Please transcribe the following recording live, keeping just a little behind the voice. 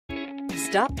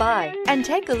Stop by and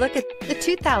take a look at the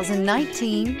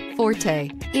 2019 Forte.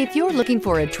 If you're looking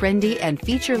for a trendy and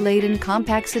feature-laden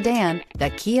compact sedan, the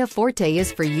Kia Forte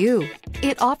is for you.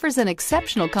 It offers an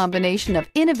exceptional combination of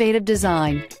innovative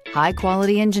design,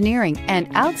 high-quality engineering,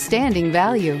 and outstanding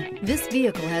value. This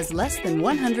vehicle has less than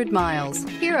 100 miles.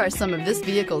 Here are some of this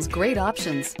vehicle's great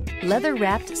options: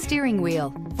 leather-wrapped steering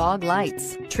wheel, fog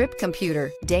lights, trip computer,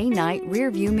 day-night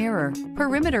rear-view mirror,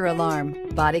 perimeter alarm,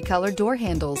 body color door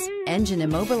handles, engine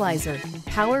immobilizer,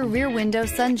 power rear window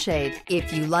sunshade.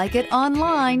 If you like it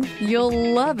online,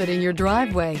 you'll love it in your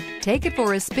driveway. Take it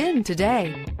for a spin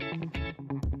today.